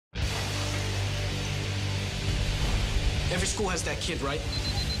Every school has that kid, right?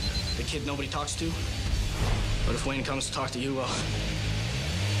 The kid nobody talks to. But if Wayne comes to talk to you, well...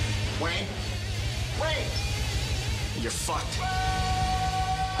 Wayne? Wayne! You're fucked.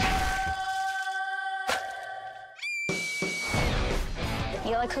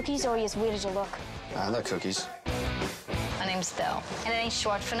 You like cookies, or are you as weird as you look? I like cookies. My name's Del, and it ain't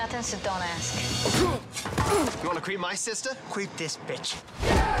short for nothing, so don't ask. You want to creep my sister? Creep this bitch.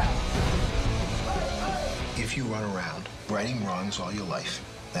 If you run around righting wrongs all your life,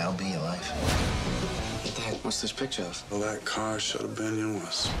 that'll be your life. Dad, what's this picture of? Well, that car should have been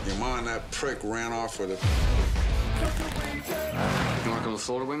yours. Your mom and that prick ran off with it. You want to go to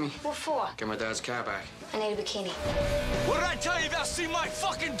Florida with me? What for? Get my dad's car back. I need a bikini. What did I tell you about seeing my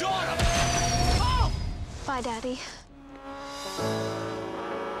fucking daughter? Oh! Bye, Daddy.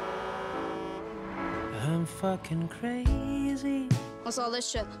 I'm fucking crazy. What's all this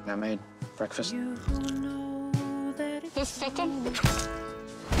shit? I made breakfast. You know that it's He's sticking?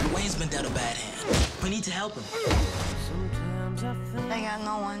 Wayne's been dealt a bad hand. We need to help him. sometimes I think I got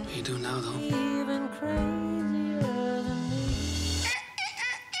no one. You do now, though. even crazier than me.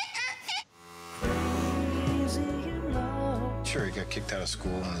 Crazy in love. Sure, he got kicked out of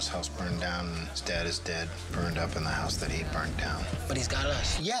school and his house burned down, and his dad is dead, burned up in the house that he burned down. But he's got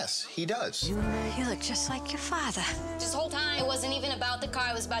us. Yes, he does. You look just like your father. This whole time, it wasn't even about the car.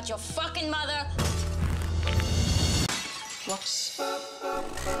 It was about your fucking mother. Whoops.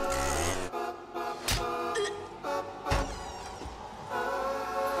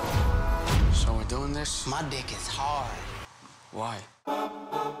 So we're doing this? My dick is hard. Why?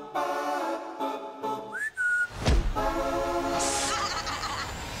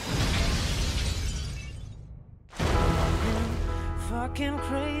 Fucking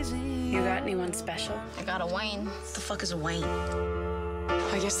crazy. You got anyone special? I got a Wayne. What the fuck is a Wayne?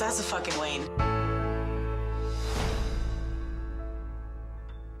 I guess that's a fucking Wayne.